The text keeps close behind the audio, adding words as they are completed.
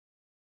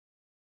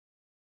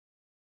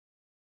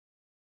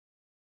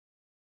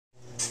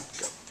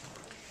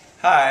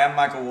Hi, I'm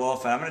Michael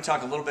Wolff, and I'm going to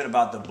talk a little bit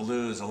about the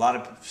blues. A lot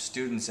of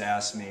students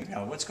ask me,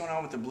 what's going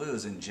on with the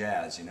blues in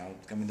jazz? I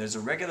mean, there's a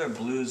regular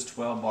blues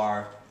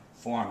 12-bar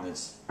form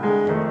that's 4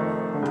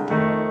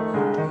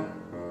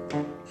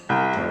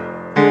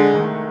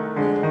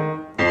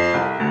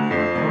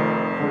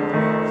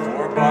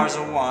 bars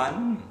of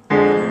 1,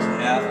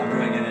 F, I'm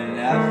doing it in an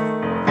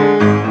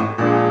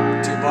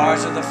F, 2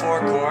 bars of the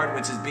 4 chord,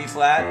 which is B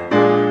flat,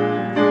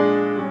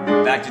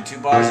 back to 2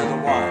 bars of the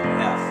 1,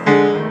 F.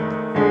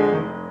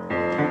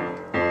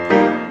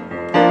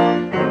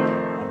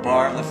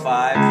 Bar of the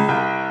 5,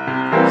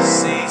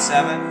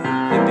 C7,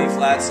 then B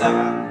flat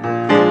 7,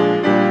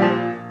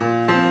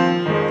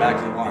 back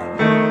to the 1.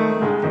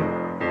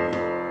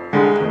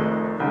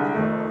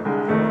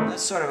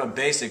 That's sort of a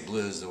basic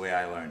blues the way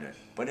I learned it.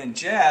 But in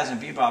jazz and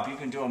bebop, you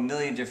can do a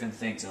million different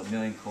things, a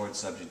million chord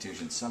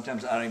substitutions.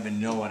 Sometimes I don't even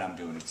know what I'm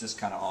doing. It's just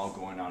kind of all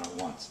going on at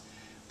once.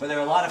 But there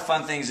are a lot of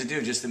fun things to do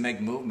just to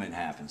make movement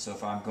happen. So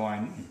if I'm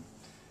going...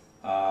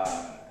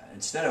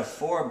 instead of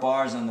 4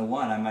 bars on the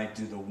 1, I might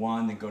do the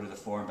 1, then go to the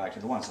 4 and back to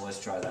the 1. So let's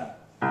try that.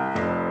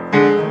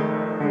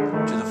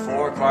 To the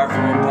 4, chord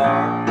 4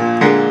 bar.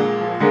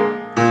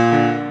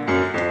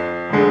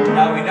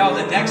 Now we know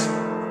the next,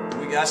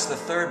 that's the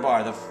 3rd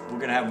bar. We're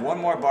going to have 1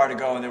 more bar to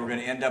go, and then we're going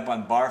to end up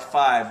on bar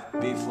 5.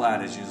 B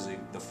flat is usually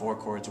the 4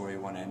 chords where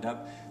you want to end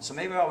up. So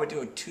maybe I would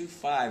do a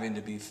 2-5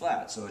 into B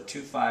flat. So a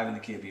 2-5 in the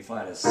key of B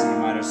flat is C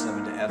minor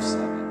 7 to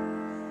F7.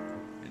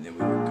 And then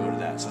we would go to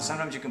that. So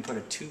sometimes you can put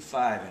a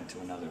 2-5 into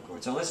another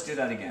chord. So let's do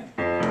that again.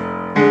 The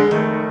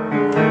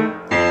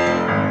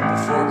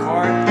 4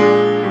 chord.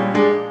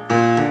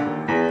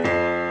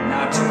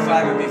 Now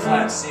 2-5 in B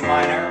flat, C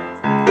minor,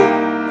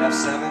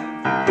 F7,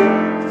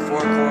 the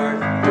 4 chord.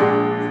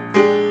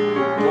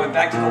 Going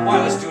back to the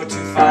 1, let's do a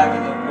 2-5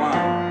 in the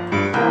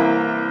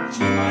 1. G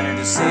minor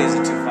to C is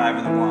a 2-5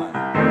 in the 1.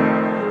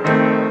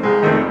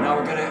 Now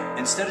we're going to,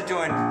 instead of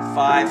doing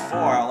 5-4,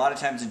 a lot of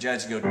times in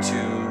jazz you go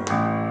 2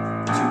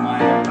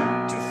 minor,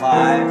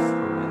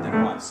 2-5, and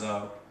then 1.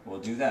 So we'll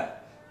do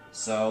that.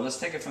 So let's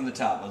take it from the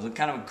top. It's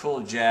kind of a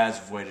cool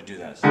jazz way to do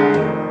this. The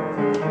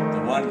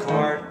 1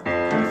 chord,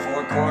 the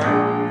 4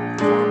 chord,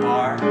 4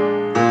 bar. Do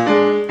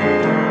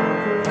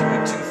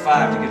a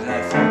 2-5 to get to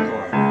that 4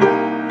 chord.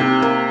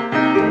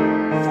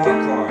 4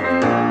 chord.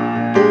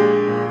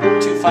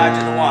 2-5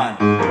 to the 1.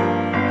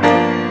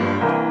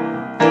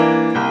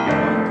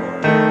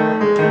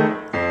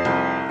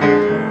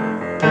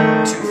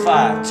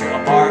 2-5 to a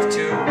bar of 2.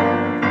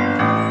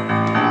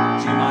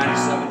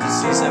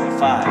 C7,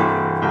 5.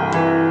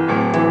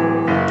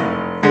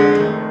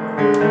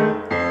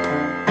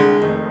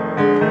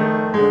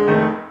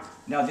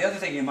 Now the other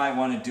thing you might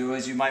want to do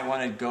is you might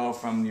want to go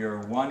from your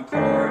 1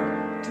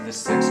 chord to the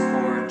 6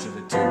 chord to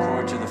the 2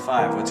 chord to the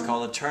 5. What's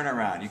called a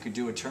turnaround. You could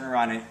do a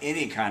turnaround in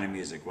any kind of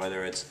music,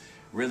 whether it's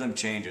rhythm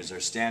changes or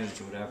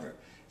standards or whatever.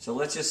 So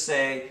let's just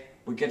say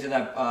we get to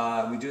that,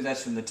 we do that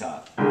from the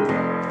top.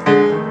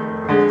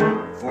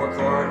 4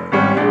 chord.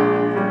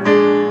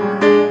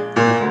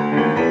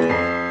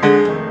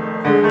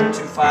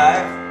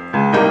 2-5.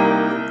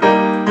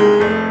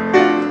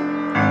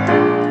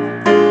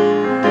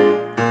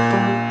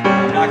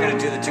 I'm not going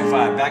to do the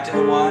 2-5. Back to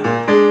the 1.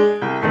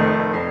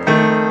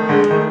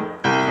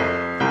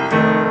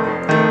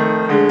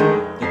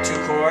 The 2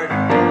 chord.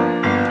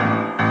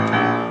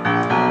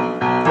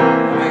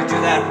 I'm going to do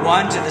that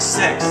 1 to the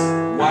 6.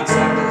 1,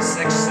 7 to the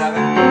 6,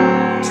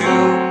 7. 2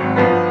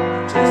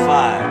 to the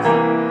 5.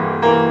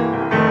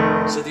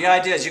 So the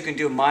idea is you can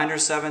do minor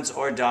 7s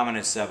or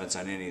dominant 7s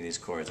on any of these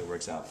chords. It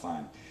works out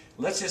fine.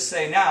 Let's just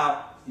say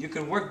now you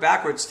can work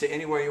backwards to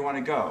anywhere you want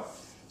to go.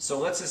 So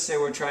let's just say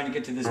we're trying to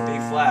get to this B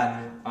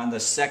flat on the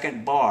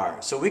 2nd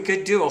bar. So we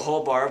could do a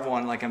whole bar of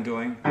 1 like I'm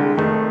doing.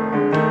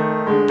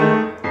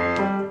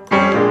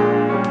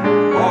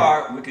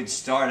 Or we could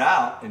start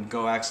out and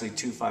go actually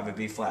 2-5 at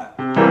B flat.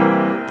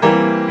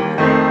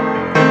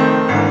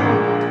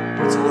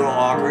 It's a little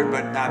awkward,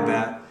 but not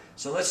bad.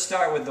 So let's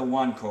start with the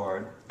 1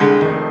 chord.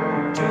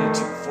 To the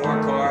 4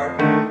 chord,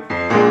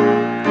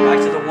 back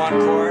to the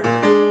 1 chord.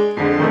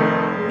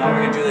 Now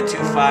we're going to do the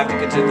 2-5 to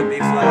get to the B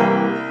flat.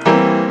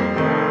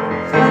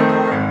 4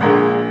 chord.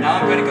 Now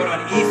I'm going to go to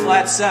an E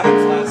flat 7,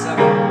 flat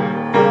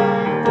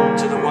 7,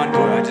 to the 1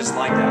 chord. I just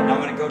like that. Now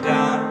I'm going to go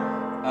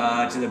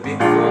down to the B 4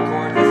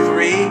 chord, the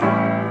 3,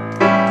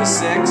 the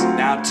 6,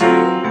 now 2.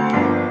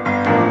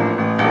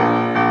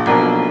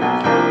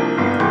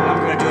 I'm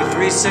going to do a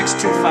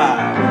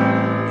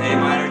 3-6-2-5, A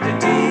minor to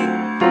D.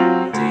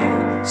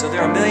 So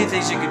there are a million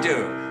things you can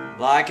do.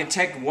 Well, I can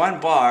take 1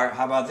 bar,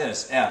 how about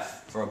this,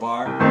 F for a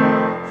bar,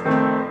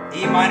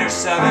 E minor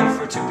 7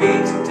 for 2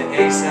 beats to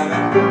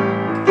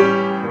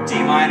A7,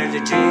 D minor to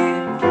G,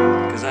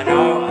 because I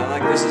know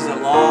this is a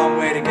long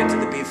way to get to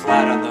the B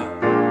flat on the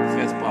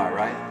 5th bar,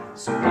 right?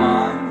 So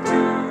 1,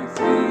 2,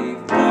 3,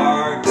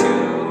 bar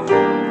 2,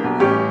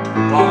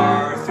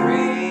 bar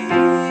 3,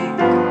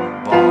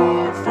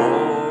 bar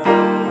 4,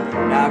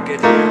 now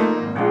get here.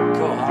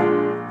 Cool, huh?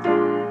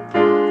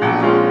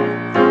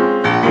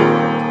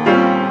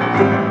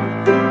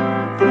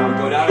 Now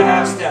go down a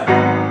half step.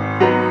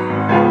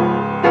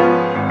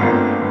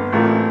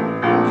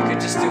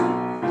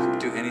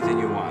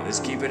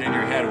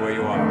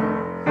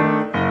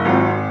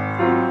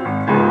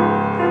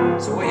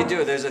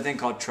 do, there's a thing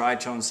called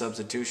tritone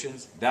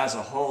substitutions. That's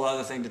a whole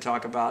other thing to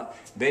talk about.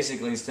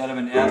 Basically, instead of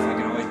an F, you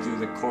can always do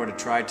the chord a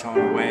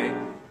tritone away,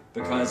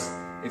 because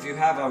if you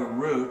have a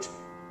root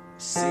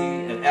C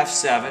at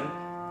F7,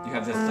 you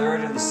have the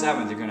 3rd and the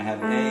 7th, you're going to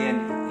have A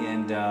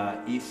and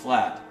E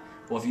flat.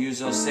 Well, if you use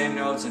those same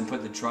notes and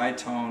put the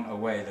tritone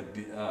away,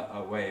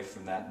 away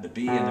from that, the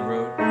B and the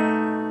root,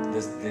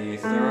 the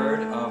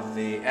 3rd of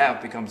the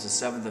F becomes the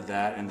 7th of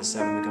that, and the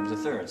 7th becomes the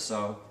 3rd.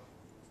 So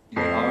you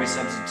can always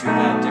substitute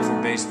that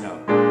different bass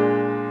note.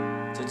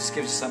 So it just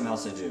gives you something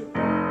else to do.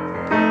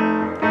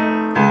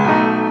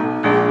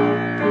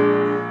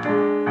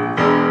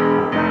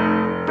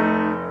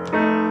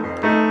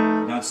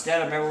 Now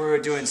instead, remember we were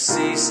doing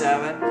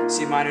C7,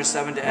 C minor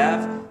 7 to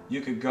F? You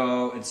could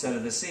go, instead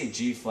of the C,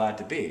 G flat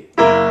to B.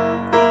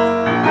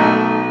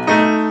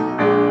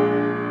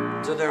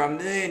 So there are a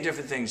million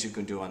different things you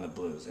can do on the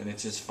blues, and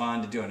it's just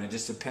fun to do, and it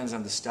just depends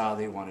on the style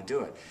that you want to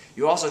do it.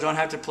 You also don't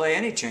have to play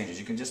any changes.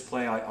 You can just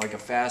play like a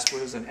fast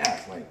blues and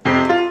F. Like.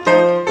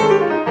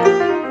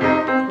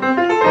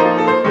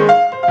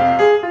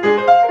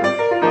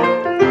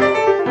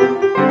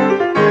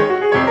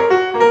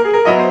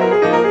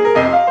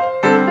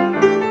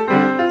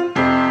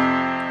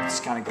 It's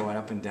kind of going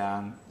up and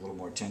down, a little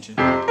more tension.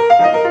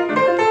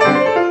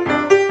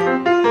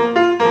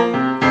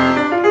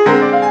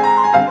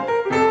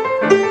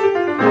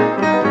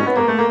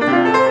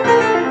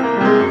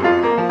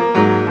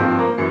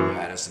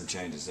 Some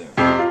changes there.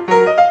 So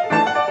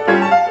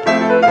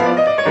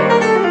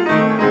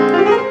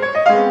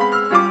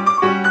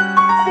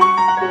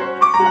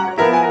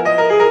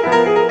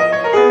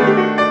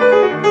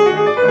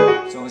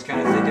I was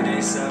kind of thinking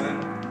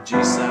A7,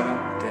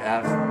 G7 to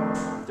F.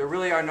 There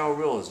really are no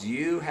rules.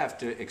 You have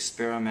to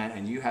experiment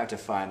and you have to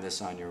find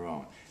this on your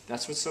own.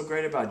 That's what's so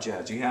great about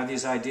jazz. You have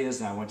these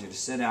ideas and I want you to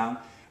sit down,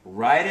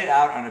 write it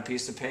out on a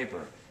piece of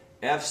paper.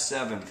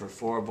 F7 for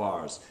 4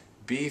 bars.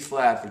 B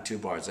flat for 2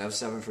 bars,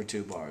 F7 for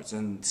 2 bars,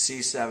 and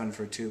C7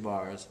 for 2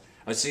 bars,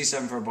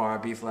 C7 for a bar,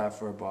 B flat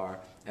for a bar,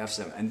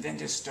 F7, and then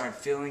just start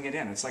filling it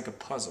in. It's like a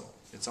puzzle.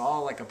 It's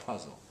all like a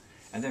puzzle.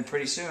 And then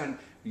pretty soon,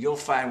 you'll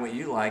find what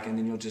you like, and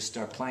then you'll just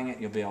start playing it,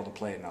 and you'll be able to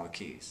play it in all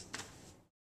keys.